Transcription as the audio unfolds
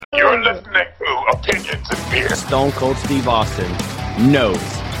You're listening to Opinions and Beer. Stone Cold Steve Austin knows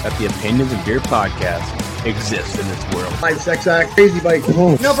that the Opinions and Beer podcast exists in this world. My sex act, crazy bike.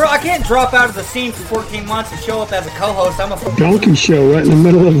 Oh. No, bro, I can't drop out of the scene for 14 months and show up as a co-host. I'm a Donkey show right in the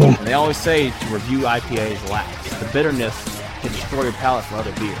middle of the... And they always say to review IPAs last. The bitterness can destroy your palate for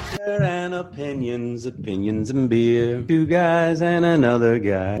other beers. And opinions and beer. Two guys and another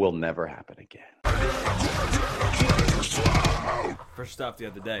guy. Will never happen again. First stuff the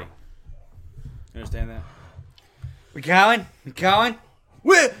other day. You understand that? We going? We going?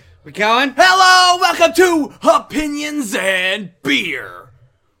 We going? Hello, welcome to Opinions and Beer.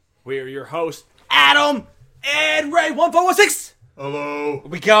 We're your hosts, Adam and Ray 1416. Hello.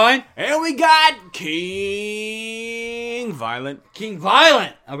 We going? And we got King Violent. King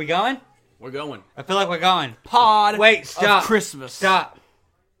Violent. Are we going? We're going. I feel like we're going. Pod Wait, stop. of Christmas. Stop.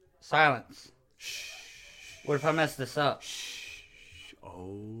 Silence. Shh. What if I mess this up?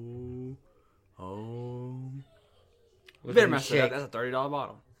 Oh. You With better a mess it up. shake. That's a $30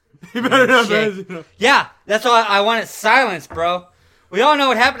 bottle. You better not mess it up. Yeah, that's why I wanted silence, bro. We all know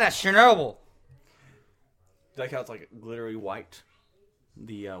what happened at Chernobyl. You like how it's like glittery white?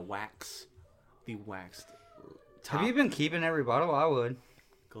 The waxed top. Have you been keeping every bottle? I would.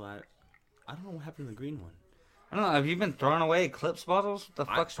 Glad. I don't know what happened to the green one. I don't know. Have you been throwing away Eclipse bottles? What the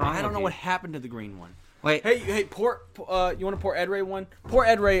fuck's wrong I don't with know you? what happened to the green one. Wait. Hey, pour. You want to pour Ed Ray one? Pour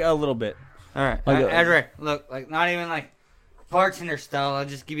Ed Ray a little bit. All right. Edric, look, like not even like bartender style. I'll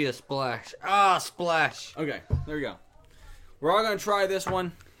just give you a splash. Ah, splash. Okay, there we go. We're all gonna try this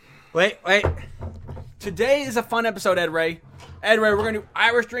one. Wait. Today is a fun episode, Ed Ray. Ed Ray, we're gonna do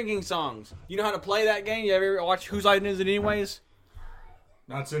Irish drinking songs. You know how to play that game? You ever watch Whose Line Is It Anyways?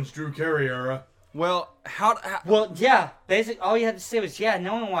 Not since Drew Carey era. Well, Well, yeah. Basically, all you had to say was yeah.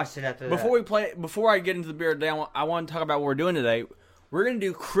 No one watched it after that. before I get into the beer today, I want to talk about what we're doing today. We're gonna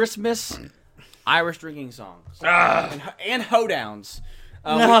do Christmas Irish drinking songs and hoedowns.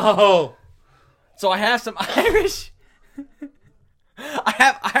 No. So I have some Irish. I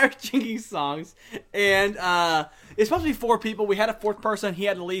have Irish drinking songs, and it's supposed to be 4 people. We had a 4th person. He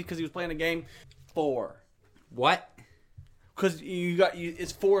had to leave because he was playing a game. 4. What? Because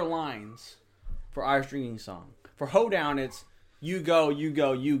it's 4 lines for Irish drinking song. For hoedown, it's you go, you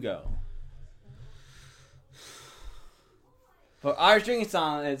go, you go. For Irish drinking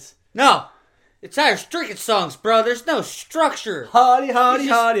song, it's No. It's Irish drinking songs, bro. There's no structure. hotty, hotty,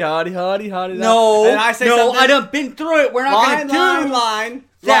 hotty, hotty, hotty, hotty. No. And I say something. I done been through it. We're not line, gonna do line.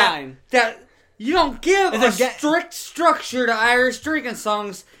 that. You don't give It's a a strict structure to Irish drinking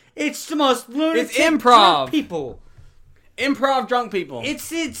songs. It's the most lunatic It's improv. drunk people. Improv drunk people.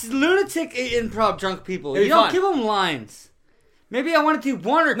 It's lunatic improv drunk people. It'd You be don't fun. give them lines. Maybe I want to do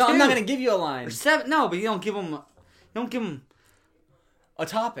 1 or 2. No, I'm not going to give you a line. Or 7. No, but you don't give them. You don't give them. A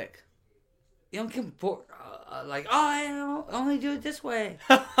topic. You don't give them like. Oh, I only do it this way.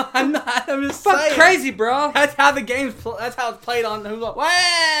 I'm just Fuck saying. crazy, bro. That's how the game's. That's how it's played on Who's Line.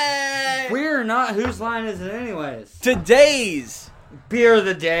 Way. We're not. Whose line is it, anyways? Today's Beer of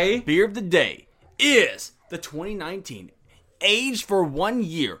the day. beer of the day is the 2019 aged for 1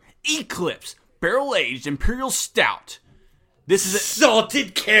 year Eclipse Barrel Aged Imperial Stout. This is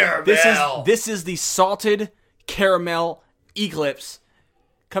Salted caramel. this is the salted caramel Eclipse,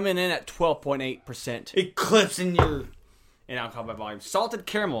 coming in at 12.8% Eclipsing your in alcohol by volume. Salted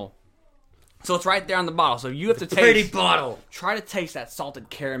caramel. So it's right there on the bottle. So you have to pretty taste. bottle. Try to taste that salted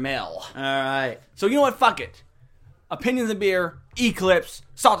caramel. All right. So you know what? Fuck it. Opinions of beer, Eclipse,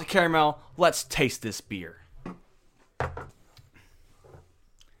 salted caramel. Let's taste this beer.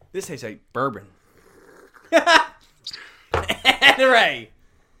 This tastes like bourbon. Ed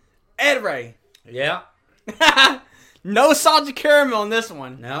Ray. Yeah. No salted caramel in this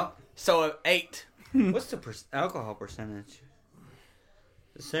one. No. So 8. What's the alcohol percentage?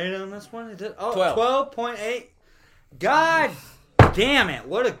 Does it say it on this one? Is it? Oh, 12. 12.8. God damn it.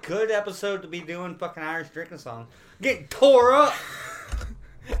 What a good episode to be doing fucking Irish drinking songs. Getting tore up.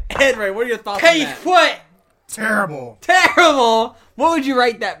 Ed Ray, what are your thoughts on Hey, that? what? Terrible. Terrible. What would you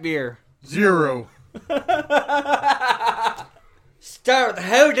rate that beer? 0. Start with the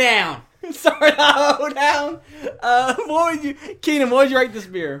hoedown. Sorry, hold down. Keenan, what would you rate this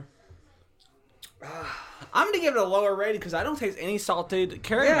beer? I'm gonna give it a lower rating because I don't taste any salted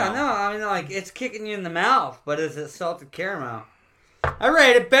caramel. Yeah, no, I mean, like, it's kicking you in the mouth, but is it salted caramel? I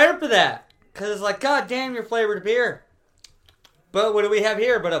rate it better for that. Because it's like, god damn, your flavored beer. But what do we have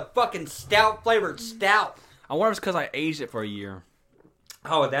here but a fucking stout flavored stout? I wonder if it's because I aged it for a year.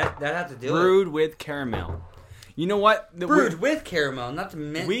 Oh, that had to do it. Brewed with caramel. You know what? Brewed with caramel, not the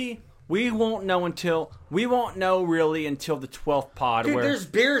mint. We We won't know really until the 12th pod. Dude, where there's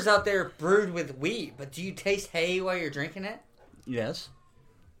beers out there brewed with wheat, but do you taste hay while you're drinking it? yes.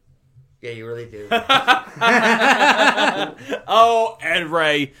 Yeah, you really do. Oh, Ed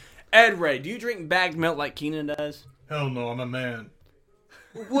Ray, do you drink bagged milk like Keenan does? Hell no, I'm a man.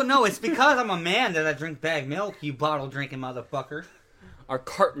 Well, no, it's because I'm a man that I drink bagged milk, you bottle drinking motherfucker. Or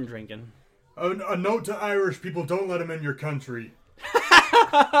carton drinking? A note to Irish people: don't let them in your country.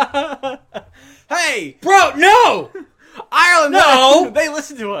 Hey, Bro, no! Ireland! No! They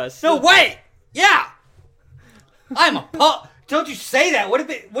listen to us. No, wait! Yeah! I'm a pup. Don't you say that. What if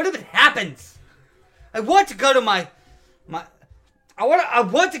it happens? I want to go to I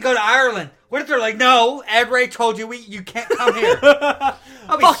want to go to Ireland. What if they're like, no, Ed Ray told you you can't come here.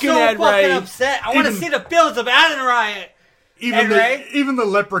 I'll be Fucking so Ed fucking Ray. upset. I want to see the Fields of Allen riot. Even Ray? even the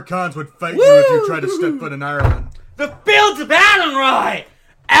leprechauns would fight you if you tried to step foot in Ireland. The Fields of Allen riot.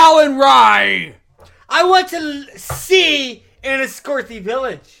 Alan Rye! I want to see Enniscorthy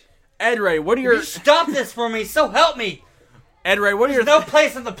Village. Ed Ray, what are your... You stop this for me, so help me. Ed Ray, what are your... There's no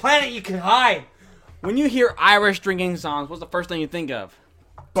place on the planet you can hide. When you hear Irish drinking songs, what's the first thing you think of?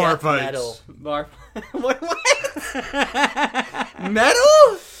 Bar Death fights. metal. Bar... what?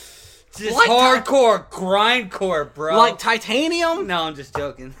 Metal? Just Like hardcore, grindcore, bro. Like titanium? No, I'm just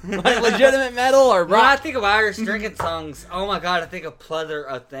joking. Like legitimate metal or When I rock? think of Irish drinking songs, oh my god, I think of plethora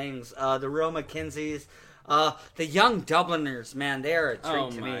of things. The Real McKenzies, the Young Dubliners, man, they're a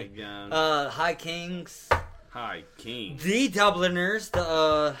treat to me. God. High Kings, Hi, King. the Dubliners,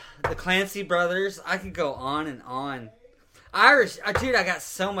 the Clancy Brothers. I could go on and on. Irish, dude, I got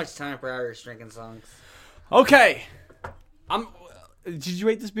so much time for Irish drinking songs. Okay. Did you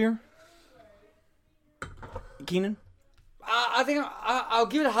rate this beer? Keenan? I think I'll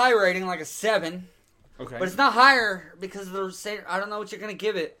give it a high rating, like a 7. Okay. But it's not higher because of the same. I don't know what you're gonna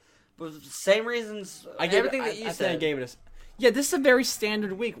give it, but the same reasons. Everything that you I think said. I gave it a... Yeah, this is a very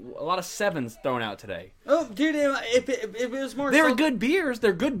standard week. A lot of 7s thrown out today. Oh, dude, if it was more. They were good beers.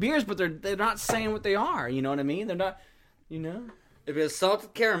 They're good beers, but they're not saying what they are. You know what I mean? They're not... You know? If it was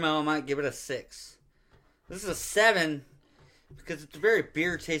salted caramel, I might give it a 6. This is a 7 because it's a very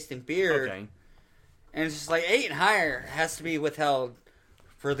beer tasting beer. Okay. And it's just like 8 and higher has to be withheld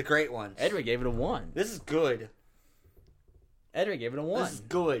for the great ones. Edward gave it a 1. This is good. Edward gave it a 1. This is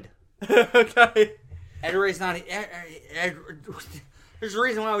good. Okay. Ed Ray's not. There's a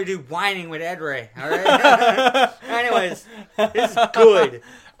reason why we do whining with Ed Ray. All right. Anyways, this is good.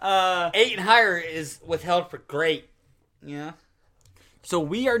 8 and higher is withheld for great. Yeah. So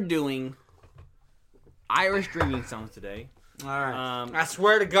we are doing Irish drinking songs today. All right. I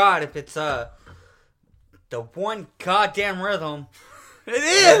swear to God, if it's the one goddamn rhythm. It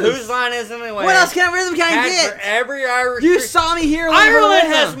is. Whose line is anyway? What else kind of rhythm can I Has get? for every Irish. You saw me here. looking for Ireland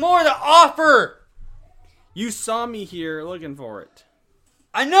rhythm. has more to offer. You saw me here looking for it.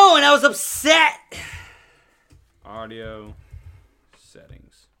 I know, and I was upset. Audio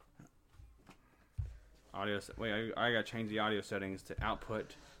settings. Wait, I gotta change the audio settings to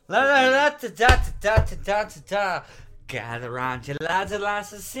output. La la la da da da da da da da. Gather round your lads and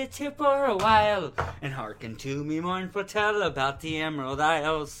lasses, sit here for a while, and hearken to me mournful tale about the Emerald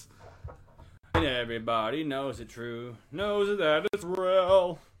Isles. And everybody knows it true, knows that it's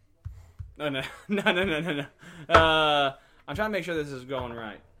real. No. I'm trying to make sure this is going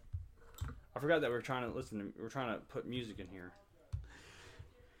right. I forgot that we're trying to put music in here.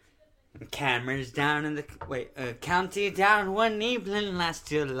 Cameras down in the county down one evening last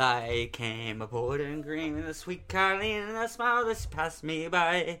July. Came aboard and green and the sweet Carleen and a smile that she passed me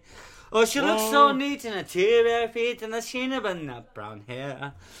by. Oh, she looked so neat in her tear feet and the sheen of her nut brown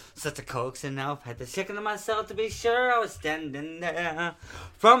hair. Such a coaxing elf, had to chicken to myself to be sure I was standing there.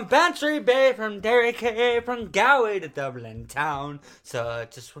 From Bantry Bay, from Derry Cay, from Galway to Dublin town.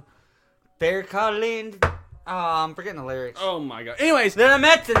 Such a fair Carleen. Oh, I'm forgetting the lyrics. Oh my god. Anyways, Then I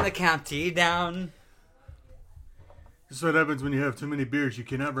met in the county down. This is what happens when you have too many beers. You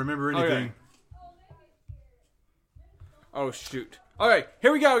cannot remember anything. Okay. Oh shoot. Alright,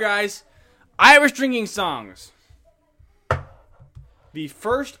 here we go, guys. Irish drinking songs. The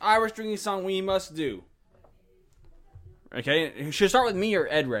first Irish drinking song we must do. Okay, should I start with me or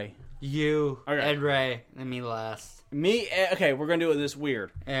Ed Ray? You, Okay. Ed Ray, and me last. Me? Okay, we're gonna do it this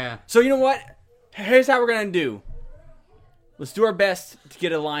weird. Yeah. So you know what? Here's how we're gonna do. Let's do our best to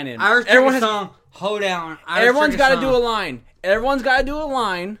get a line in. Irish Everyone drinking has- song. Hold down. Irish Everyone's got drinking to do a song. line. Everyone's got to do a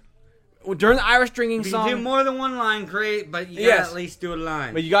line during the Irish drinking If you song. do more than one line, great, but you gotta Yes. at least do a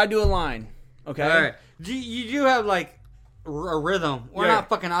line. But you got to do a line. Okay? Alright. You do have, like, a rhythm. We're Yeah. not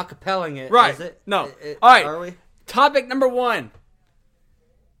fucking acapelling it, Right. is it? No. It- Alright. Are we? Topic number 1.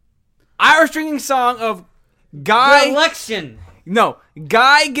 Irish drinking song of Guy. The election. No,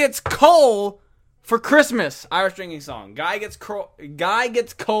 Guy gets coal for Christmas. Irish drinking song. Guy gets coal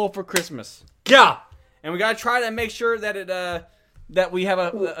for Christmas. Go. And we gotta try to make sure that it that we have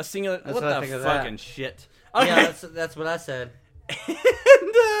a singular. That's what what I the think of fucking that. shit? Yeah, that's what I said. And,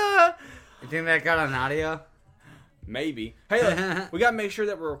 You think that got on audio? maybe. Hey, look, we gotta make sure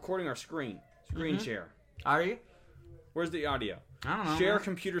that we're recording our screen. Screen share. Are you? Where's the audio? I don't know. Share man.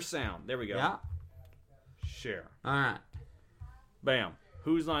 computer sound. There we go. Yeah. Share. All right. Bam.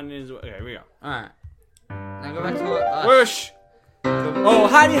 Whose line is? Okay, here we go. All right. Now go back to what. Whoosh. Oh,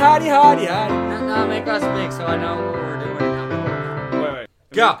 hotty. No, make us big so I know what we're doing. Wait.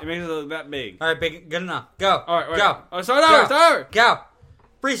 Go. It makes it look that big. All right, big, good enough. Go. All right, wait. Go. Oh, start Go. over. Go.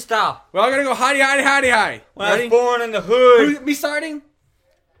 Freestyle. We're all gonna go hotty. When I Ready? was born in the hood. Who, me starting?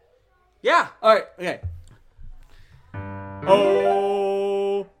 Yeah. All right. Okay.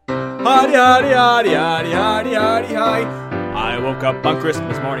 Oh, hotty. I woke up on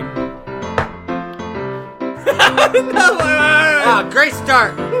Christmas morning. No, Wow, great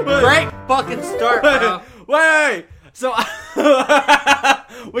start. Great fucking start, bro. Wait. So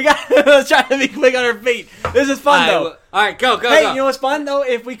we got to try to be quick on our feet. This is fun though. All right, go. Hey, go. you know what's fun though?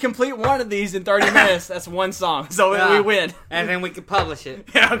 If we complete one of these in 30 minutes, that's one song. So Yeah. we win. And then we can publish it.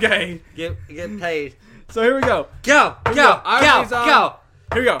 Yeah, okay. Get paid. So here we go. Go. we go. Irish song. Go.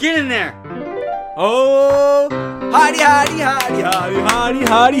 Here we go. Get in there. Oh, hotty,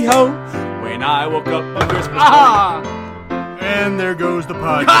 ho. When I woke up on Christmas morning. Ah. And there goes the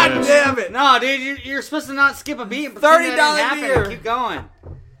podcast. God damn it. No, dude, you're supposed to not skip a beat. And pretend $30 that didn't happen beer. and keep going.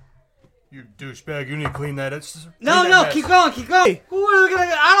 You douchebag, you need to clean that. No, keep going. What are we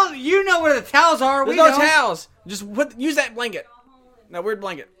gonna? You know where the towels are. There's We no don't. towels. Just use that blanket. That weird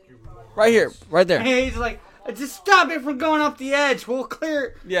blanket. Right here. Right there. Hey, he's like, just stop it from going off the edge. We'll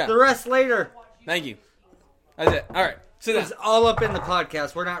clear the rest later. Thank you. That's it. All right. Sit down. It's all up in the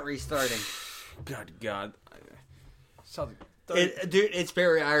podcast. We're not restarting. Good God. Dude, it's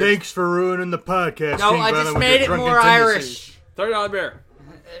very Irish. Thanks for ruining the podcast. No, King I Brother, just with made your it drunken more tendencies. Irish. $30 beer.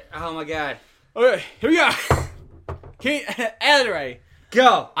 Oh my god. Okay, here we go. Ray,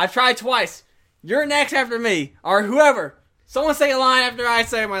 Go. I've tried twice. You're next after me, or whoever. Someone say a line after I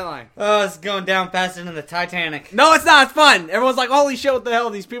say my line. Oh, it's going down faster than the Titanic. No, it's not. It's fun. Everyone's like, holy shit, what the hell?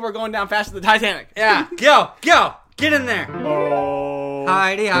 These people are going down faster than the Titanic. Yeah. Go. Get in there. Oh.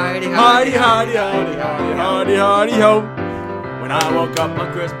 Heidi. Hardy, ho. When I woke up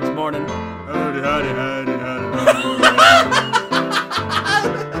on Christmas morning. Howdy.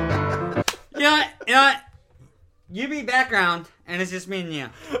 You know what? You be background, and it's just me and you.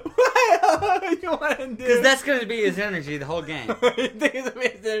 What you want to do? Because that's going to be his energy the whole game. You think it's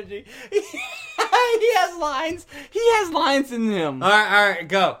his energy? He has lines. He has lines in him. All right,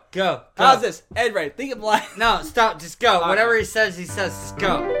 go. How's this? Ed Ray, think of lines. No, stop, just go. Whatever he says, just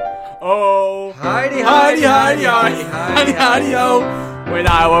go. Oh, Heidi, ho. When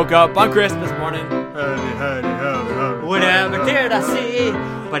I woke up on Christmas morning. Howdy. Whatever did I see?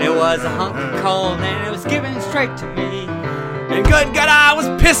 But it was a hunk of coal, and it was given straight to me. And good God, I was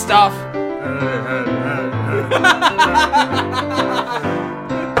pissed off.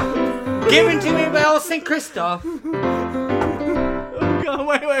 Given to me by old St. Christoph. Oh God,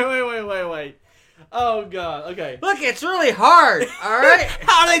 wait. Oh God, okay. Look, it's really hard, alright?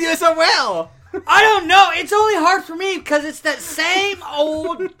 How do they do it so well? I don't know. It's only hard for me because it's that same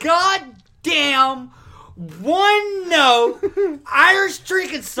old goddamn one note Irish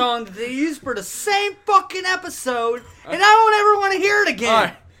drinking song that they use for the same fucking episode, and I don't ever want to hear it again. All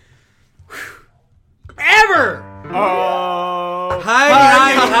right. Ever! Oh,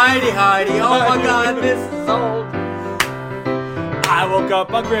 Heidi. Oh my god, this is old. I woke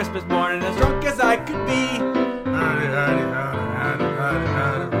up on Christmas morning as drunk as I could be.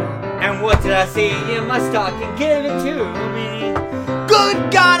 And what did I see in my stocking given to me?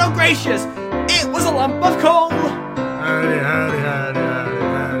 Good God, oh gracious! It was a lump of coal.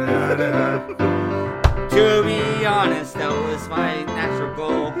 To be honest, that was my natural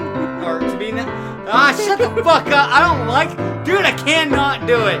goal. Or to be shut the fuck up. I don't like... Dude, I cannot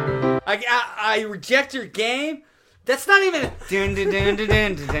do it. I reject your game. That's not even... Is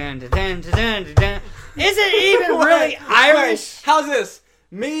it even really Irish? How's this?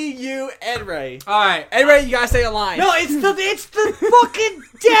 Me, you, Ed Ray. Alright. Ed Ray, you gotta say a line. No, it's the fucking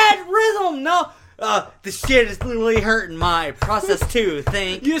dead rhythm. No. The shit is literally hurting my process too,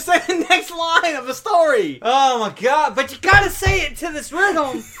 think. You say the next line of the story. Oh my god, but you gotta say it to this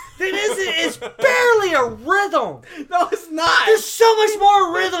rhythm. It's barely a rhythm. No, it's not. There's so much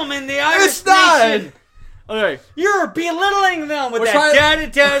more rhythm in the Irish It's not. nation. Okay. You're belittling them with We're that trying-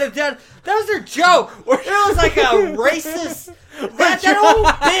 da-da-da-da-da. That was their joke. It was like a racist... That whole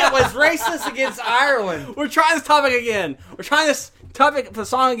bit was racist against Ireland. We're trying this topic again. We're trying this topic for the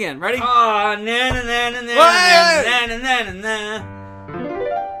song again. Ready? Oh, na-na-na-na-na-na-na-na-na.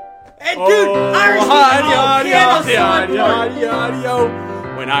 Hey, dude, Irish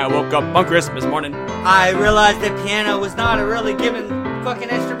When I woke up on Christmas morning. I realized that piano was not a really given fucking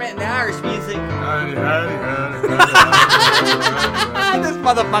instrument in the Irish music. This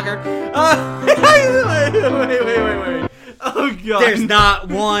motherfucker. Wait. Oh, God. There's not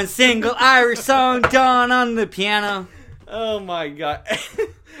one single Irish song done on the piano. Oh, my God.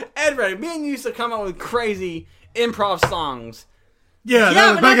 Ed Ray, me and you used to come up with crazy improv songs. Yeah,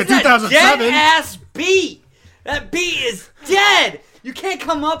 that was but back in that's that 2007. dead ass beat. That beat is dead. You can't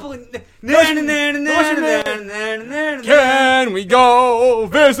come up with. Can we go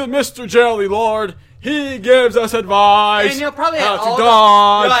visit Mr. Jelly Lord? He gives us advice. And you'll probably how have to all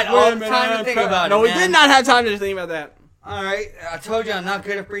dodge the women time to and think crap. about it. No, we man. did not have time to think about that. All right, I told you I'm not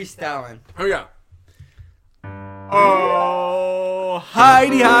good at freestyling. Here we go. Oh,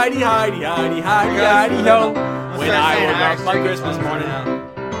 Heidi, Heidi, Heidi, Heidi, Heidi, Heidi, ho. When I woke up on Christmas morning.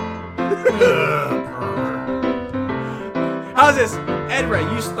 How's this? Ed Ray,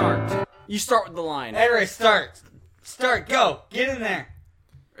 you start. You start with the line. Ed Ray, start, go, get in there,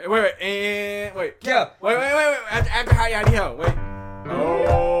 Wait, and wait. go. Wait. After Heidi, Heidi, ho. Wait.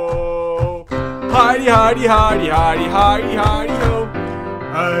 Oh, Heidi, Heidi, Heidi, Heidi, Heidi, Heidi, ho.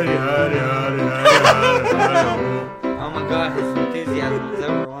 Oh my God, his enthusiasm is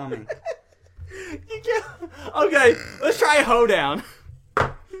overwhelming. You can't. Okay, let's try a hoedown.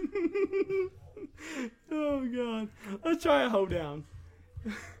 Oh God, let's try a hoedown.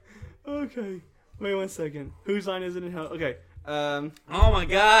 Okay, wait 1 second. Whose line is it in ho? Okay, Oh my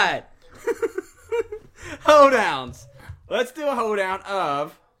God. hoedowns. Let's do a hoedown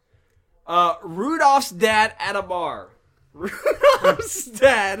of Rudolph's dad at a bar. Rudolph's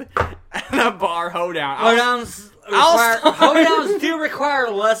dad at a bar hoedown. Hoedowns do require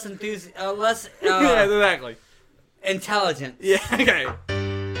less yeah, exactly. intelligence. Yeah, okay.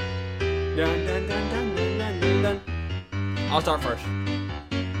 Dun, dun, dun, dun, dun, dun, dun. I'll start first.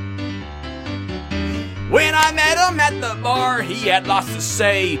 When I met him at the bar, he had lots to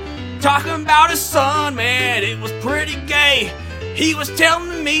say. Talking about his son, man, it was pretty gay. He was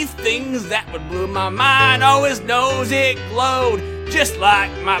telling me things that would blow my mind. Oh, his nose, it glowed just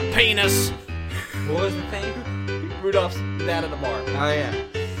like my penis. What was the thing? Rudolph's dad at the bar. Oh yeah.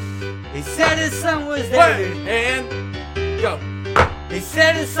 He said his son was there. And go. He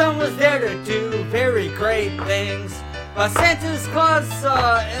said his son was there to do very great things. While Santa's Claus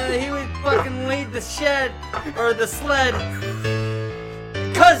he would fucking lead the shed or the sled,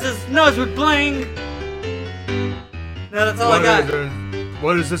 cause his nose would bling. No, that's all I got.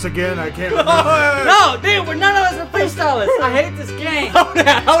 What is this again? I can't remember. No, dude, we're none of us are freestylists. I hate this game. Hold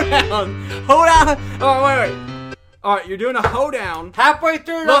on. Oh, wait. All right, you're doing a hoedown. Halfway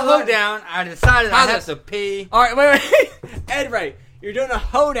through the hoedown, I decided I have to pee. All right, wait. Ed Ray, you're doing a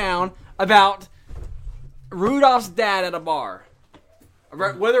hoedown about Rudolph's dad at a bar.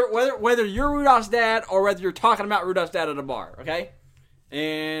 Whether you're Rudolph's dad or whether you're talking about Rudolph's dad at a bar, okay?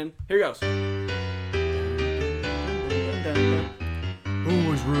 And here goes. Who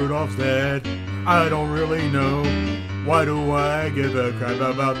was Rudolph's dad? I don't really know. Why do I give a crap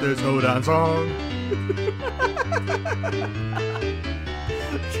about this hoedown song?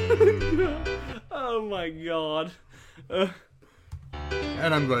 Oh my God. And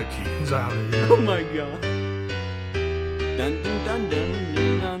I'm gonna kick his out of here. Oh my God. Dun, dun, dun, dun,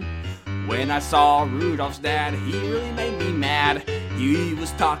 dun, dun. When I saw Rudolph's dad, he really made me mad. He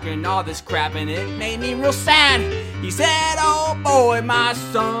was talking all this crap and it made me real sad. He said, oh boy, my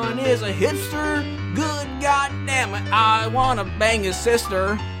son is a hipster. Good goddamn it, I wanna bang his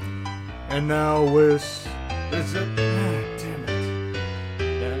sister. And now this is it. Damn it.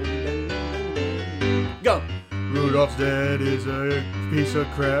 Dun, dun, dun, dun, dun. Go. Rudolph's dad is a piece of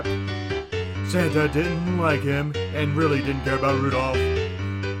crap. Santa didn't like him and really didn't care about Rudolph.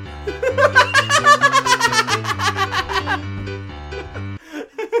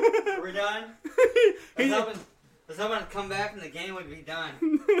 We're done? I was hoping to come back and the game would be done.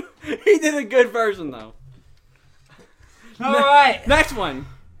 He did a good version though. Alright. Next one.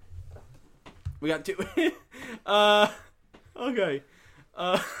 We got two. Okay.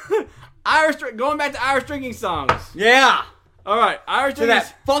 Going back to Irish drinking songs. Yeah. All right, Irish To drinking.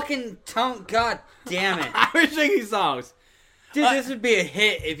 that fucking tone. God damn it. Irish drinking songs. Dude, this would be a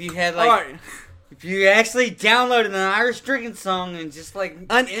hit if you had like. All right. If If you actually downloaded an Irish drinking song and just like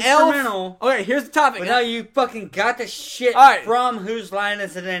An instrumental. elf. Okay, here's the topic. But now you fucking got the shit Alright. from Whose Line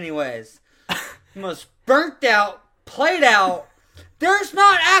Is It Anyways? Most burnt out, played out. There's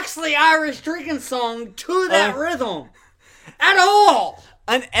not actually Irish drinking song to that rhythm. At all.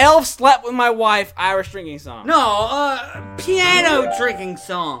 An elf slept with my wife. Irish drinking song. No, piano drinking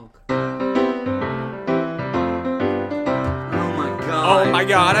song. Oh my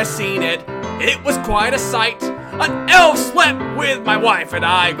god, I seen it. It was quite a sight. An elf slept with my wife and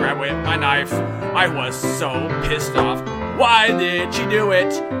I grabbed with my knife. I was so pissed off. Why did she do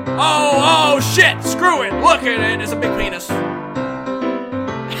it? Oh shit, screw it. Look at it, it's a big penis.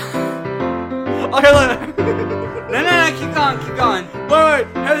 Okay, look. No, keep going. Wait.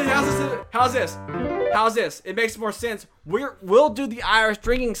 How's this? It makes more sense. We'll do the Irish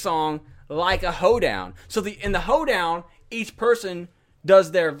drinking song like a hoedown. So in the hoedown, each person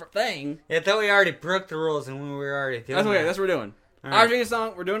does their thing. Yeah, I thought we already broke the rules and we were already doing That's okay. that. That's what we're doing. All Irish drinking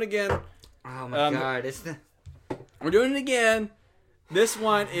song. We're doing it again. Oh my god, We're doing it again. This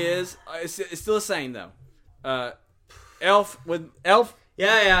one is it's still the same though. Elf.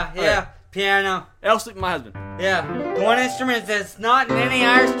 Yeah. Right. Piano. Elf sleep with my husband. Yeah. The one instrument that's not in any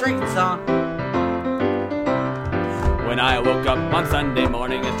Irish drinking song. When I woke up on Sunday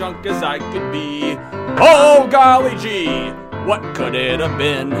morning as drunk as I could be, oh golly gee, what could it have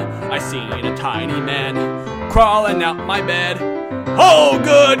been? I seen a tiny man crawling out my bed. Oh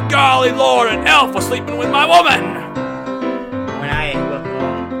good golly Lord, an elf was sleeping with my woman.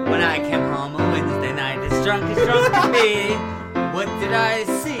 When I came home on Wednesday night, as drunk as me, what did I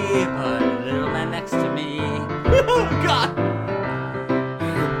see but a little man next to me? Oh God.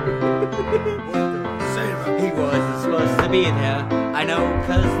 He wasn't supposed to be there. I know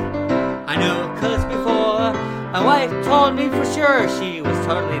cause before my wife told me for sure she was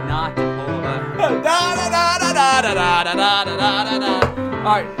totally not the whore.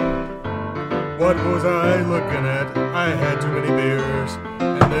 Alright. What was I looking at? I had too many beers.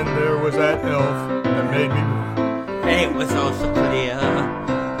 And then there was that elf that made me... It was also clear.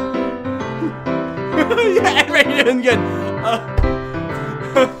 Yeah, you're doing good.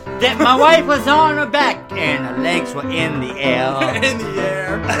 That my wife was on her back and her legs were in the air. In the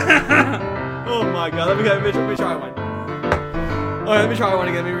air. Oh my God, let me try one. Alright, let me try one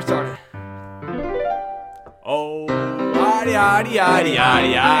again, let me restart it. Oh,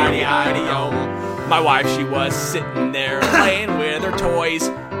 oh. My wife, she was sitting there playing with her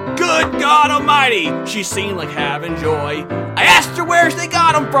toys. Good God Almighty, she seemed like having joy. I asked her where they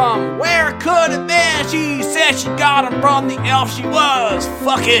got them from. Where could it be? She said she got them from the elf she was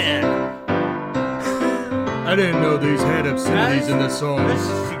fucking. I didn't know these had obscenities in this song. This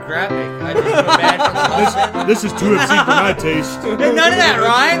is too graphic. I just feel bad for the This is too obscene for my taste. None of that,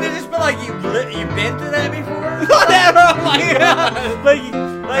 Ryan. They just feel like you've been through that before. Whatever, oh my God.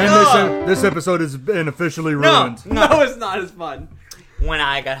 And this episode has been officially ruined. No, it's not as fun. When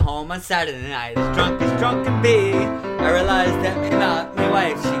I got home on Saturday night, as drunk can be, I realized that my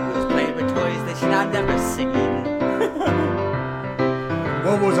wife, she was playing with toys that I'd never seen.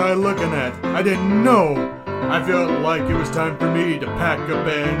 What was I looking at? I didn't know. I felt like it was time for me to pack up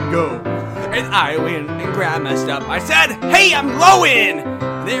and go. And I went and grabbed my stuff. I said, hey, I'm glowing!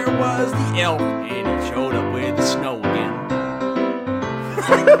 There was the elf, and he showed up with the snow again.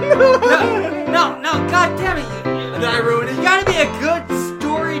 No, God damn it. Did I ruin it? You gotta be a good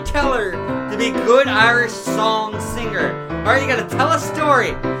storyteller to be a good Irish song singer. Alright, you gotta tell a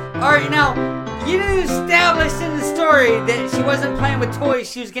story. Alright, now, you didn't establish in the story that she wasn't playing with toys,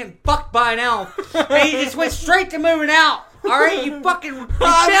 she was getting fucked by an elf. And you just went straight to moving out. Alright, you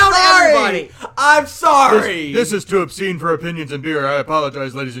failed everybody. I'm sorry. This is too obscene for opinions and beer. I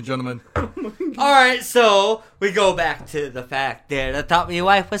apologize, ladies and gentlemen. Alright, so we go back to the fact that I thought my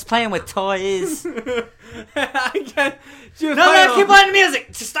wife was playing with toys. I can't. No, keep playing the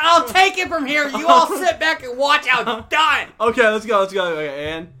music. I'll take it from here. You all sit back and watch how it's done. Okay, let's go.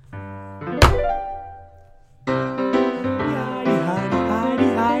 Okay, and.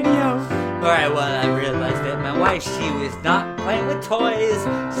 Alright, well, I realized that my wife, she was not playing with toys.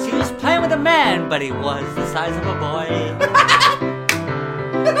 She was playing with a man, but he was the size of a boy.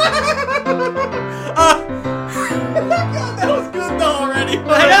 God, that was good though already.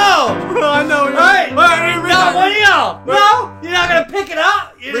 I know! I know. Alright! Restart. What do you know? No! You're not gonna pick it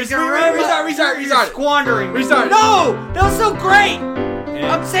up? You're just gonna Restart. You're squandering. Restart. No! That was so great!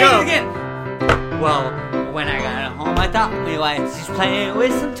 I'm saying go. it again. Well, when I got home, I thought my wife, she's playing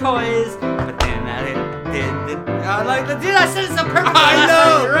with some toys. But then I didn't. Dude, I said it so perfectly. I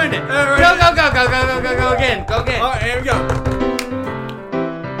know. You ruined it. Right. Go again. Go again. Alright, here we go.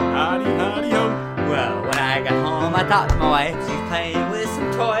 Howdy, ho. I thought my wife, she's playing with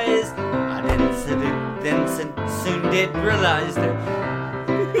some toys. I soon did realize that.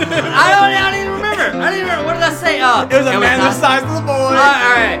 I don't even remember. What did I say? It was a man the size of the boy.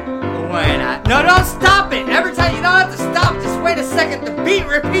 Alright. No, don't stop it. Every time you don't have to stop. Just wait a second. The beat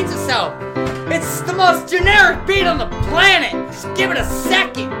repeats itself. It's the most generic beat on the planet. Just give it a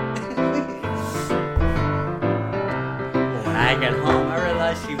second. When I got home, I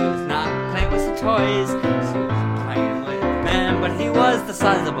realized she was not playing with some toys. She was playing with a man, but he was the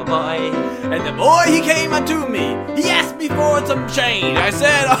size of a boy. And the boy, he came up to me. He asked me for some change. I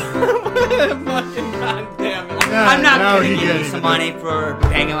said, oh, fucking goddamn it. I'm not gonna give you some money for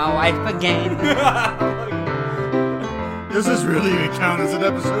banging my wife again. Does this really even count as an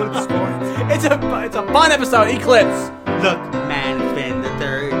episode at this point? It's a fun episode, Eclipse. Look, man, it's been the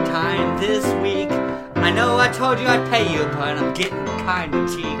third time this week. I know I told you I'd pay you, but I'm getting kinda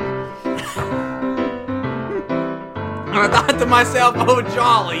cheap. I thought to myself, oh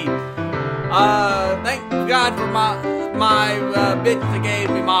jolly. Thank God for my bitch that gave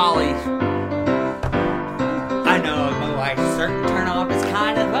me Molly. I know my wife's certain turn off is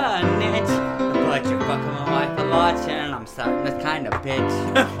kind of a niche, but you're fucking my wife a lot, and I'm starting to kind of bitch.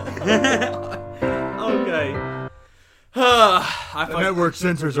 Okay. The network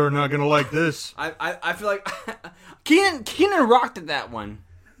censors are not gonna like this. I feel like Keenan rocked at that one.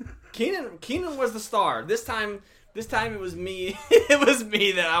 Keenan was the star. This time it was me. It was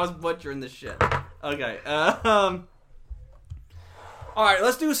me that I was butchering this shit. Okay. All right,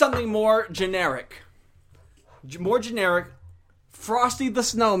 let's do something more generic. More generic. Frosty the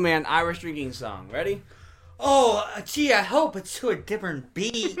Snowman Irish drinking song. Ready? Oh, gee, I hope it's to a different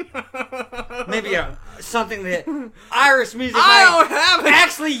beat. Maybe something that Irish music might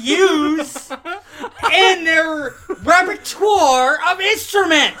actually use in their repertoire of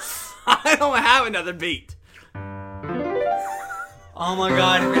instruments. I don't have another beat. Oh my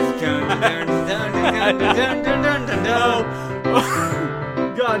God! If it's dun dun dun dun dun dun dun dun dun.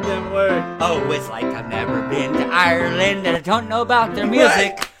 Goddamn way. Oh, it's like I've never been to Ireland and I don't know about their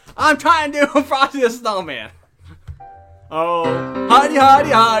music. What? I'm trying to do Frosty the Snowman. Oh, hardy,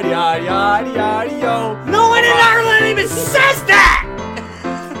 hardy, hardy, hardy, hardy, hardy, yo. No one in Ireland even says that!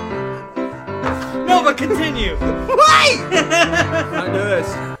 No, but continue. Wait! I do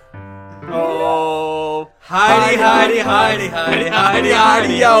this. Oh, Heidi, Heidi, Heidi, Heidi, Heidi,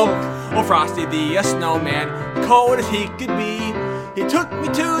 Heidi, yo. Oh, Frosty the Snowman, cold as he could be. He took me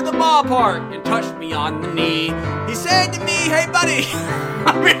to the ballpark and touched me on the knee. He said to me, hey buddy,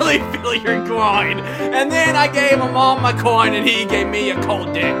 I really feel your groin. And then I gave him all my coin and he gave me a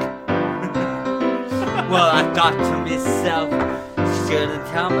cold dick. Well, I thought to myself, shouldn't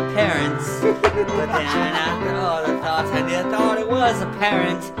tell my parents. But then after all the thoughts I did, thought it was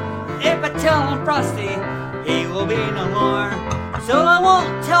apparent. If I tell him Frosty, he will be no more. So I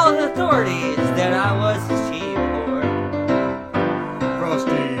won't tell the authorities that I was his cheap whore.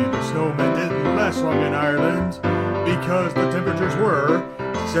 Frosty the Snowman didn't last long in Ireland because the temperatures were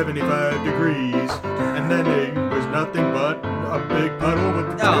 75 degrees, and then it was nothing but a big puddle with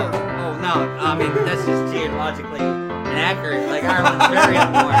the No, I mean, that's just geologically inaccurate. Like, Ireland's very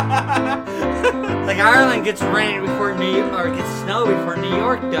up north. Like, Ireland gets rain before New York, or gets snow before New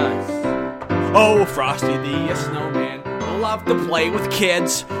York does. Oh, Frosty the Snowman loved to play with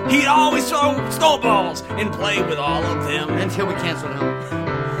kids. He'd always throw snowballs and play with all of them. Until we canceled him.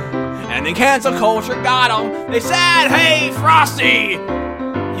 And then cancel culture got him. They said, hey, Frosty,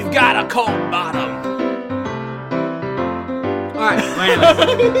 you've got a cold bottom. Alright,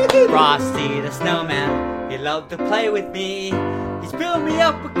 anyways. Frosty the Snowman, he loved to play with me. He's built me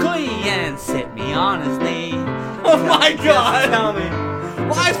up with glee and sit me on his knee. Oh my God! Tell me.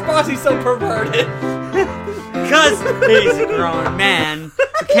 Why is Frosty so perverted? Because he's a grown man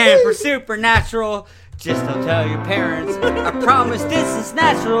who came for supernatural. Just don't tell your parents. I promise this is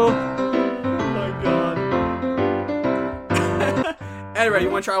natural. Oh my God. Eddie Ray, you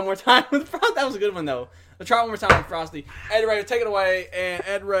want to try one more time with Frosty? That was a good one though. Let's try one more time with Frosty. Eddie Ray, take it away. And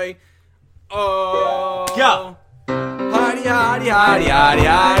Ed Ray. Oh. Go. Hardy, hardy, hardy, hardy,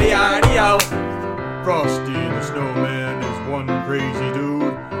 hardy, hardy, yo. Frosty the Snowman is one crazy dude.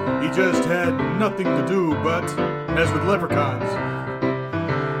 He just had nothing to do but mess with leprechauns.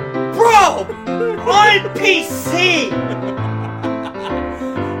 Bro! On PC!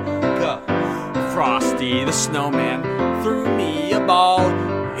 Go. Frosty the Snowman threw me a ball.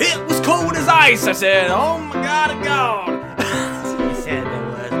 It was cold as ice. I said, oh my God, He said there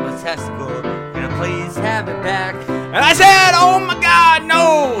was my testicle. Can I please have it back? And I said, oh my God,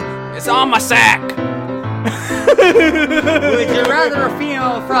 no, it's on my sack. Would you rather a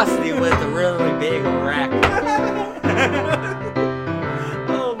female Frosty with a really big rack?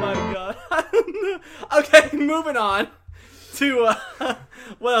 Oh my god. Okay, moving on to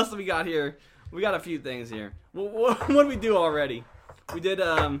what else do we got here? We got a few things here. What did we do already? We did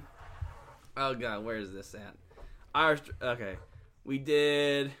oh god, where is this at? Okay. We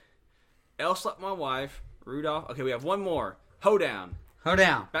did Elle Slept My Wife, Rudolph. Okay, we have one more. Hoedown.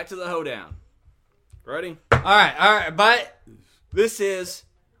 Hoedown. Back to the hoedown. Ready? Alright, but This is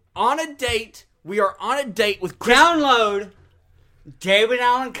On a Date. We are on a date with Chris. download David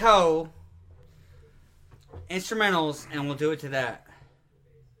Allan Coe instrumentals, and we'll do it to that.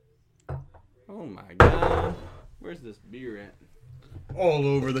 Oh my god. Where's this beer at? All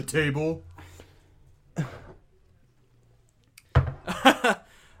over the table.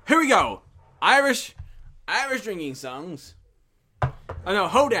 Here we go. Irish drinking songs. Oh no,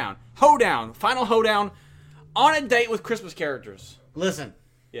 Hoedown. Hoedown. Final Hoedown. On a date with Christmas characters. Listen,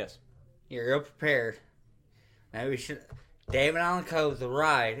 Yes. you're ill prepared. Maybe we should. David Allan Coe's The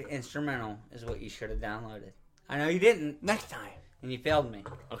Ride instrumental is what you should have downloaded. I know you didn't, Next time. and you failed me.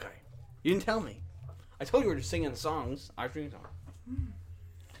 Okay. You didn't tell me. I told you we were just singing songs. Irish drinking songs.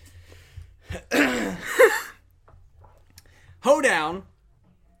 Hoedown.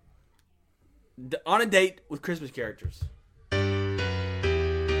 On a date with Christmas characters.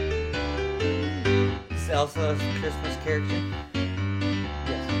 It's Elsa's Christmas character.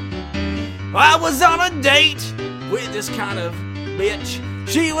 I was on a date with this kind of bitch.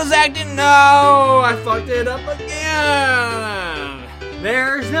 She was acting, no, I fucked it up again.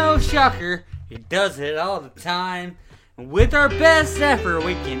 There's no shocker, he does it all the time. And with our best effort,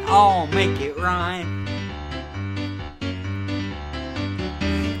 we can all make it rhyme.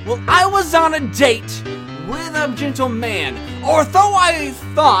 Well, I was on a date with a gentleman, or though I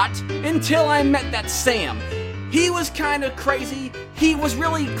thought until I met that Sam. He was kind of crazy. He was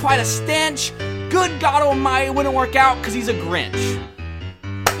really quite a stench. Good God Almighty, it wouldn't work out because he's a Grinch.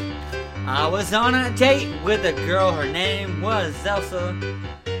 I was on a date with a girl, her name was Elsa.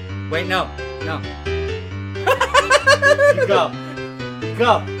 Wait, no. You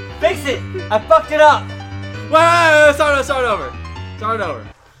go. Fix it. I fucked it up. Wait, start over.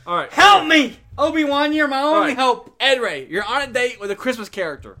 All right. Help me, Obi-Wan. You're my only right. hope. Ed Ray, you're on a date with a Christmas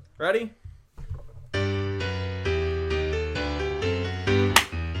character. Ready?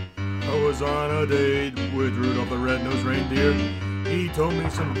 I was on a date with Rudolph the Red-Nosed Reindeer. He told me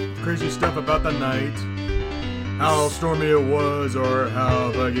some crazy stuff about the night. How stormy it was or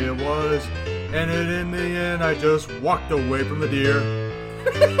how buggy it was. And in the end, I just walked away from the deer.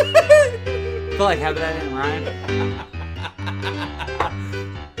 I feel like having that in rhyme.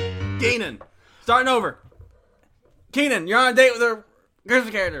 Keenan, starting over. Keenan, you're on a date with a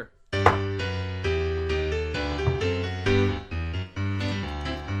Christmas character.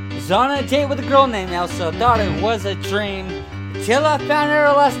 Was on a date with a girl named Elsa. Thought it was a dream until I found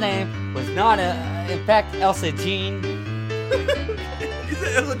her last name was not in fact, Elsa Jean. Is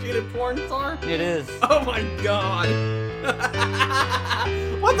it a legitimate porn star? It is. Oh my god.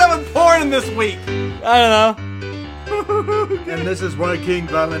 What's up with porn this week? I don't know. And this is why King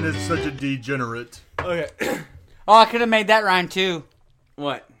Valen is such a degenerate. Okay. Oh, I could have made that rhyme too.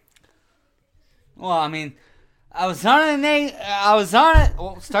 What? Well, I mean, I was on a date. Well,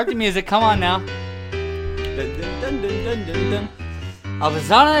 start the music. Come on now. Dun, dun, dun, dun, dun, dun, dun. I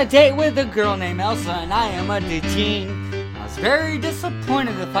was on a date with a girl named Elsa, and I am a Jean. I was very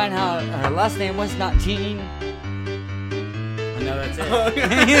disappointed to find out her last name was not Jean. I know that's it.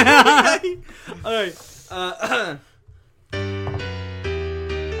 Okay. Alright.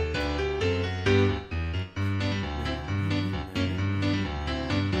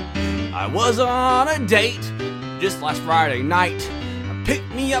 I was on a date just last Friday night. Picked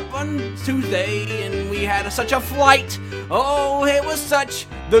me up on Tuesday and we had such a flight. Oh, it was such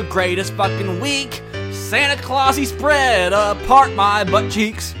the greatest fucking week. Santa Claus, he spread apart my butt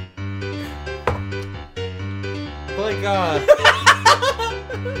cheeks. Like,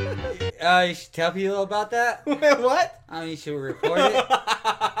 you should tell people about that. Wait, what? I mean, you should record it.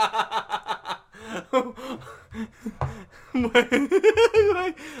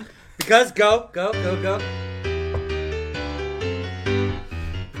 Because go.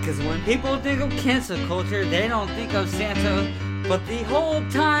 Because when people think of cancel culture, they don't think of Santa. But the whole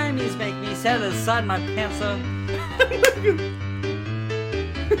time he's making me set aside my pantsa.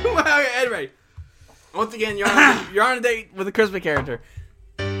 Okay, anyway. Once again, you're on a date with a Christmas character.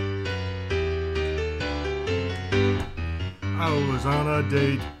 I was on a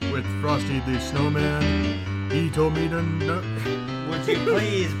date with Frosty the Snowman. He told me to know. Would you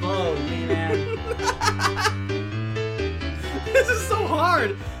please blow me, man? This is so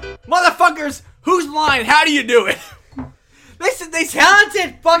hard. Motherfuckers, whose line? How do you do it? They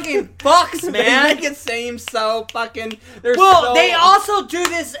Talented fucking fucks, They man. make it seem so fucking. They're Well, so, they also do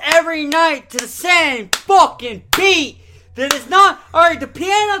this every night to the same fucking beat. That is not. Alright, the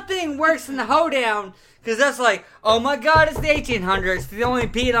piano thing works in the hoedown. Because that's like, oh my god, it's the 1800s. The only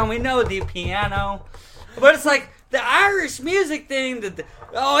beat on we know the piano. But it's like the Irish music thing.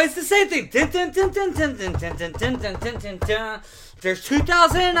 It's the same thing. There's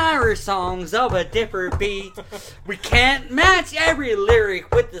 2,000 Irish songs of a different beat. We can't match every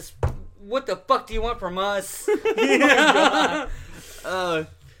lyric with this. What the fuck do you want from us? Oh,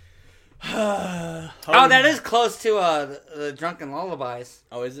 that is close to the Drunken Lullabies.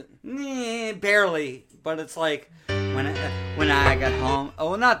 Oh, is it? Barely, but it's like when I got home.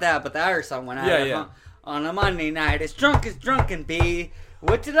 Oh, not that, but the Irish song. When I got home on a Monday night, as drunken bee.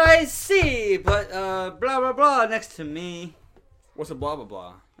 What did I see? But blah blah blah next to me. What's a blah blah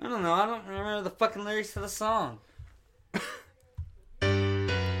blah? I don't know. I don't remember the fucking lyrics to the song.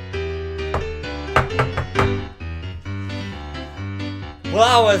 Well,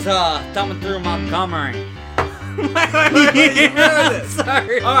 I was thumbing through Montgomery.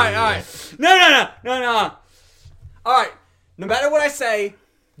 Sorry. All right. No. All right. No matter what I say,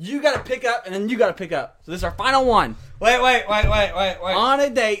 you gotta pick up, and then you gotta pick up. So this is our final one. Wait. On a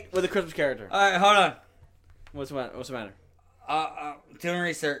date with a Christmas character. All right, hold on. What's the matter? Doing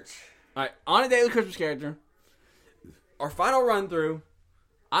research. All right. On a date with a Christmas character. Our final run through.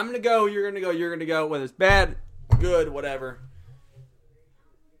 I'm gonna go. You're gonna go. You're gonna go. Whether it's bad, good, whatever.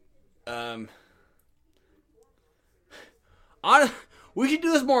 We should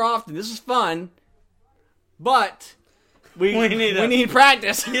do this more often. This is fun, but we need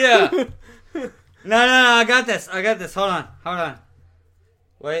practice. Yeah. No. I got this. Hold on.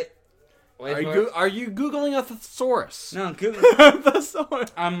 Wait. Are you Googling a thesaurus? No, I'm Googling.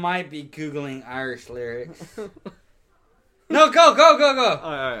 Thesaurus. I might be Googling Irish lyrics. No, go. All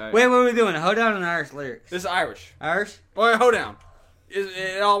right. Wait, what are we doing? Hold down on Irish lyrics. This is Irish. Irish? Or hold down.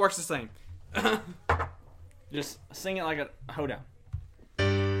 It all works the same. Just sing it like a hoedown.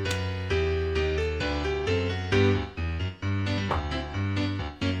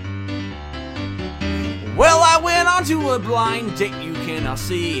 Well, I went on to a blind date you cannot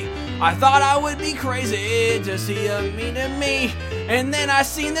see. I thought I would be crazy to see a me to me. And then I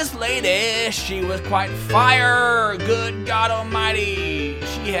seen this lady, she was quite fire. Good God Almighty,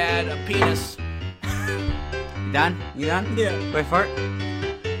 she had a penis. You done? Yeah. Wait for it.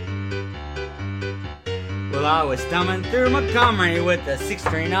 Well, I was thumbing through Montgomery with a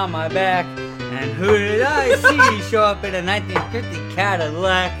 6-string on my back. And who did I see show up in a 1950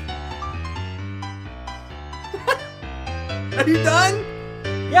 Cadillac? Are you done?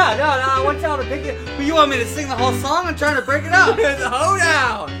 Yeah, no, I want y'all to pick it. But you want me to sing the whole song? I'm trying to break it up. It's a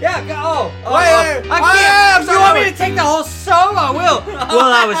hoedown. Yeah, go. Wait. I can't. You want me to take the whole song? I will.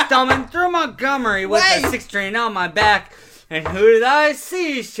 Well, I was thumbing through Montgomery with a 6-string on my back. And who did I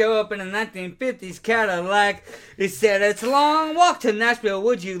see show up in a 1950s Cadillac? He said, it's a long walk to Nashville.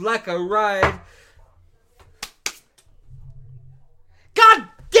 Would you like a ride? God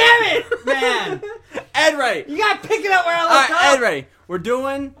damn it, man. Ed Ray. You gotta pick it up where I All left right, off. Ed Ray. We're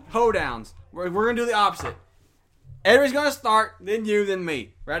doing hoedowns. We're going to do the opposite. Ed Ray's going to start, then you, then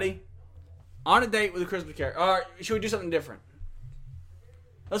me. Ready? On a date with a Christmas character. Or should we do something different?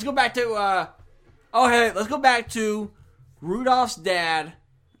 Let's go back to, let's go back to Rudolph's dad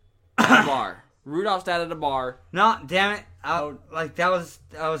at the bar. Rudolph's dad at the bar. No, damn it. That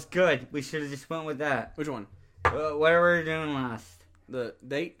was good. We should have just went with that. Which one? Whatever we were doing last. The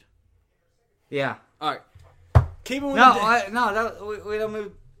date? Yeah. All right. Keep it with the date. We don't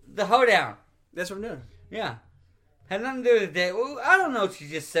move the hoedown. That's what I'm doing. Yeah. Had nothing to do with the date. Well, I don't know what you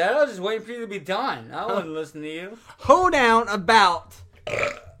just said. I was just waiting for you to be done. I wasn't listening to you. Hoedown about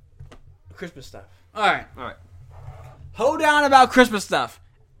Christmas stuff. All right. Hoedown about Christmas stuff.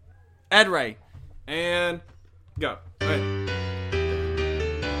 Ed Ray. And go. All right.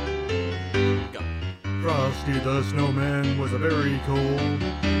 Go. Frosty the Snowman was a very cold.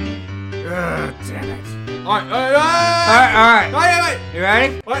 Ah, damn it. All right. All right. Wait. You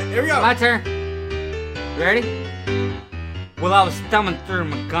ready? Wait, here we go. My turn. You ready? Well, I was thumbing through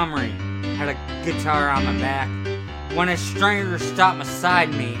Montgomery. Had a guitar on my back. When a stranger stopped beside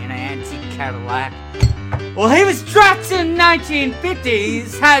me in an antique Cadillac. Well, he was dropped in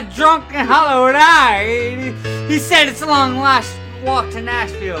 1950s, had drunk and hollowed eyed. He said it's a long last walk to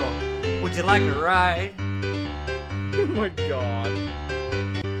Nashville. Would you like a ride? Oh my god.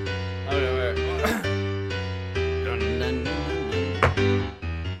 Okay, wait. Dun, dun, dun, dun.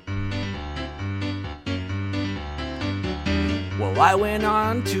 Well, I went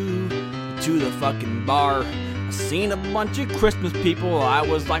on to the fucking bar. Seen a bunch of Christmas people. I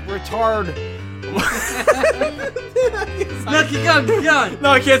was like retarded. No, keep going, keep going.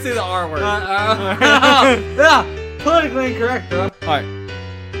 No, I can't say the R word. Yeah, politically incorrect, bro. Alright.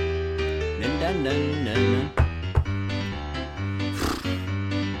 Dun, dun, dun, dun,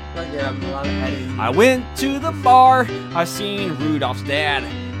 dun. I went to the bar. I seen Rudolph's dad.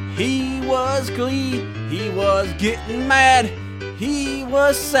 He was glee. He was getting mad. He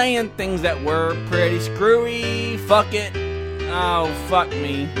was saying things that were pretty screwy. Fuck it. Oh, fuck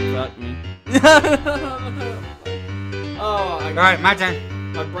me. Fuck me. Oh, Alright, my turn.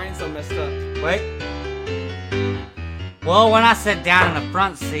 my brain's so messed up. Wait. Well, when I sat down in the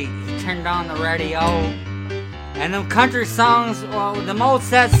front seat, he turned on the radio. And them country songs, well, them old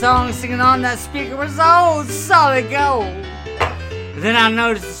sad songs singing on that speaker was old solid gold. Then I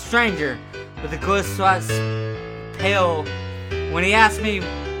noticed a stranger with a good sweat pale. When he asked me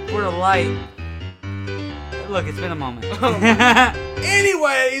for the light. Look, it's been a moment.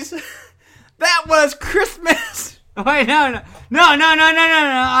 Anyways, that was Christmas. Wait, no.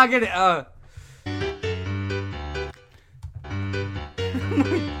 I'll get it.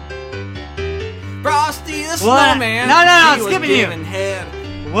 Frosty the What? Snowman. No, he I'm was skipping you. giving head.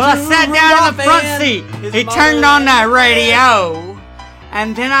 Well, I sat down in the front seat. He turned on that radio,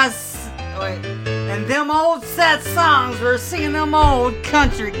 and then and them old sad songs were singing them old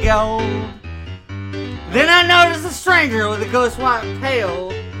country gold. Then I noticed a stranger with a ghost white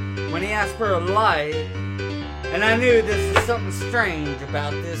pail when he asked for a light, and I knew this was something strange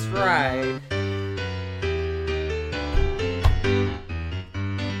about this ride.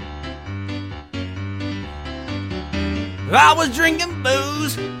 I was drinking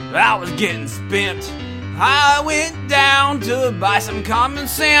booze, I was getting spent. I went down to buy some common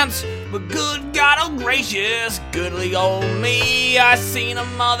sense, but good God, oh gracious, goodly old me, I seen a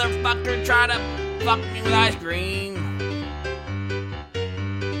motherfucker try to fuck me with ice cream.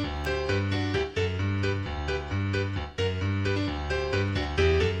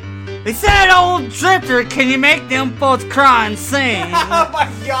 They said, old drifter, can you make them folks cry and sing? Oh my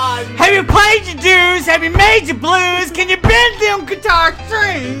God. Have you played your dues? Have you made your blues? Can you bend them guitar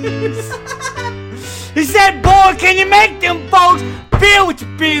strings? He said, boy, can you make them folks feel what you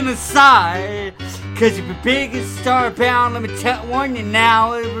feel inside? Cause if you're big and star bound, let me warn you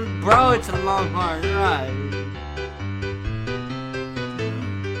now, bro, it's a long, hard ride.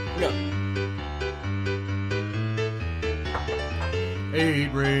 Go. 8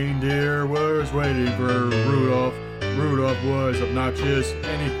 reindeer was waiting for Rudolph. Rudolph was obnoxious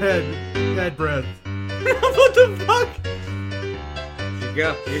and he had breath. What the fuck?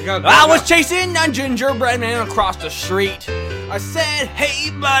 You go. I was chasing a gingerbread man across the street. I said,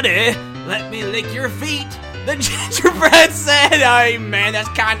 hey buddy, let me lick your feet. The gingerbread said, hey man, that's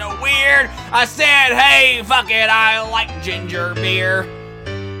kinda weird. I said, hey, fuck it, I like ginger beer.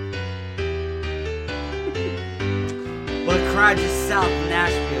 Well, he cried just south of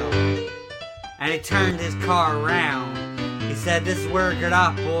Nashville, and he turned his car around. He said, this is where I get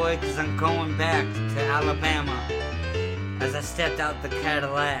off, boy, cause I'm going back to Alabama. As I stepped out the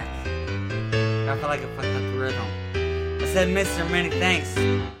Cadillac, I felt like I fucked up the rhythm. I said, mister, many thanks.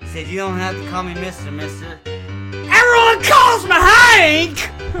 He said, you don't have to call me mister. Everyone calls me Hank!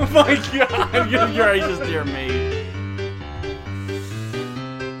 Oh my God, you're gracious, dear me.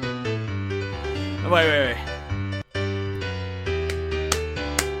 Wait.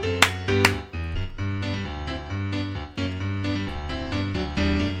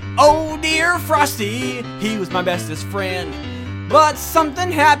 Oh dear Frosty, he was my bestest friend. But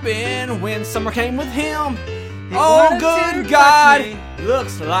something happened when summer came with him. Oh good God,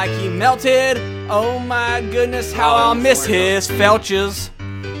 looks like he melted. Oh my goodness, how I'll miss his felches.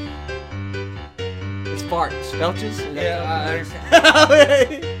 It's farts. Felches? Yeah, I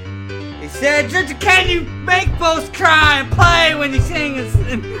understand. He said, Drifter, can you make folks cry and play when you sing?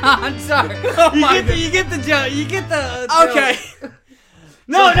 I'm sorry. Oh You get the joke. You get the Okay.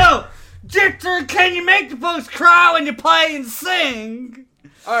 No. Drifter, can you make the folks cry when you play and sing?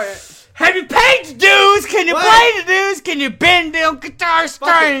 Alright. Have you paid the dues? Can you play the dues? Can you bend them guitar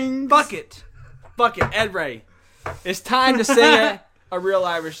strings? Fuck it, Ed Ray. It's time to sing a real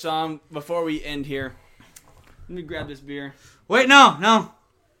Irish song before we end here. Let me grab this beer. Wait, no.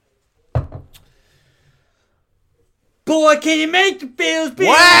 Boy, can you make the feels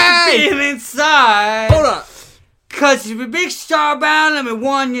feel inside? Hold on. Cause if you're big star bound, let me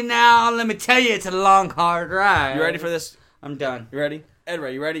warn you now. Let me tell you, it's a long, hard ride. You ready for this? I'm done. You ready? Ed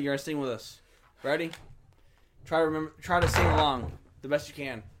Ray, you ready? You're gonna sing with us. Ready? Try to sing along the best you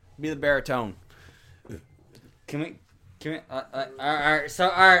can. Be the baritone. Can we?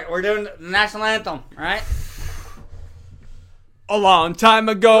 Alright, we're doing the national anthem, alright? A long time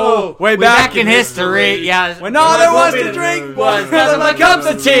ago, way back in history, yeah. when all there was to drink was nothing but cups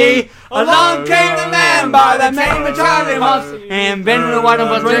of tea, along came the man by the name of Charlie Mumps. He invented what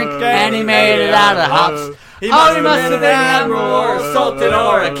was drink, and he made it out of hops. He must have been an admiral or a sultan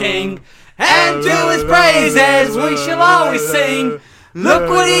or a king, and to his praises we shall always sing. Look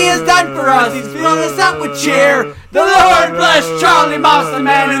what he has done for us, he's filled us up with cheer. The Lord bless Charlie Mumps, the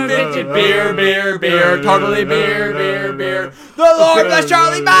man who invented beer, beer, beer, totally beer, beer, beer. The Lord bless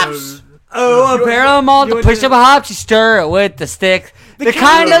Charlie Mumps. Oh, a barrel of malt to push up a hops, you stir it with the stick. The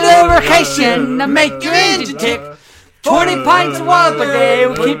kind of lubrication to make your engine tick. 20 pints of water per day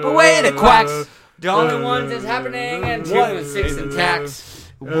will keep away the quacks. The only ones that's happening, and 2 and 6 in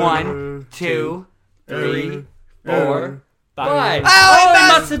tax. 1, 2, 3, 4, 5. Oh,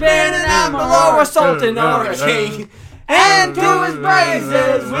 he must have been an admiral or a sultan or a king, and to his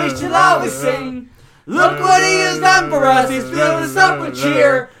praises we shall always sing. Look what he has done for us, he's filled us up with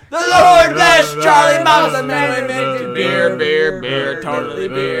cheer. The Lord bless Charlie Mumps, the man who invented beer, beer, beer, totally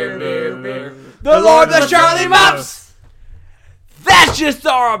beer, beer, beer. The Lord bless Charlie Mumps. That's just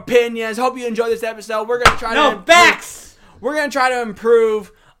our opinions. Hope you enjoyed this episode. We're gonna try We're gonna try to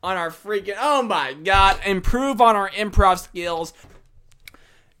improve on our freaking, oh my god, improve on our improv skills.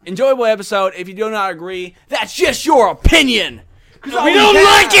 Enjoyable episode. If you do not agree, that's just your opinion. We don't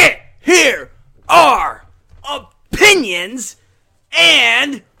like it. Here are opinions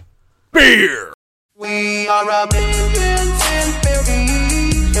and beer. We are a million and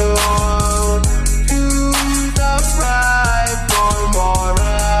billion to the prize.